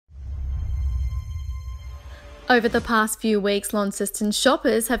Over the past few weeks, Launceston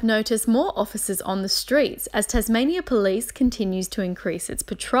shoppers have noticed more officers on the streets as Tasmania Police continues to increase its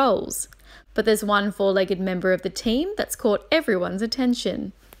patrols. But there's one four-legged member of the team that's caught everyone's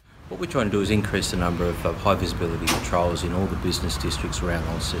attention. What we're trying to do is increase the number of high visibility patrols in all the business districts around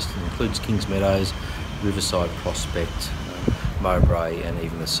Launceston. It includes Kings Meadows, Riverside, Prospect, Mowbray and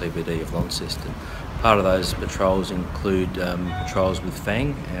even the CBD of Launceston. Part of those patrols include patrols with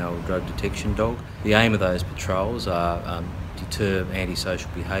Fang, our drug detection dog. The aim of those patrols are deter antisocial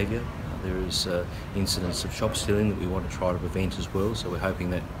behaviour. There is incidents of shop stealing that we want to try to prevent as well, so we're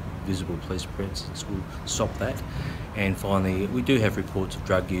hoping that visible police presence will stop that. And finally, we do have reports of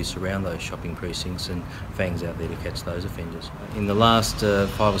drug use around those shopping precincts, and Fang's out there to catch those offenders. In the last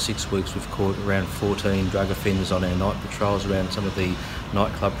 5 or 6 weeks, we've caught around 14 drug offenders on our night patrols around some of the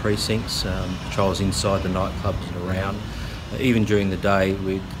nightclub precincts, patrols inside the nightclubs and around. Even during the day,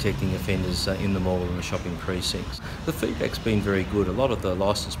 we're detecting offenders in the mall and the shopping precincts. The feedback's been very good. A lot of the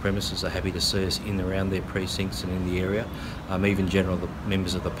licensed premises are happy to see us in and around their precincts and in the area. Even general, the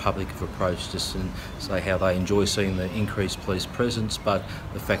members of the public have approached us and say how they enjoy seeing the increased police presence, but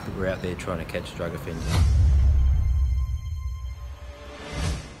the fact that we're out there trying to catch drug offenders.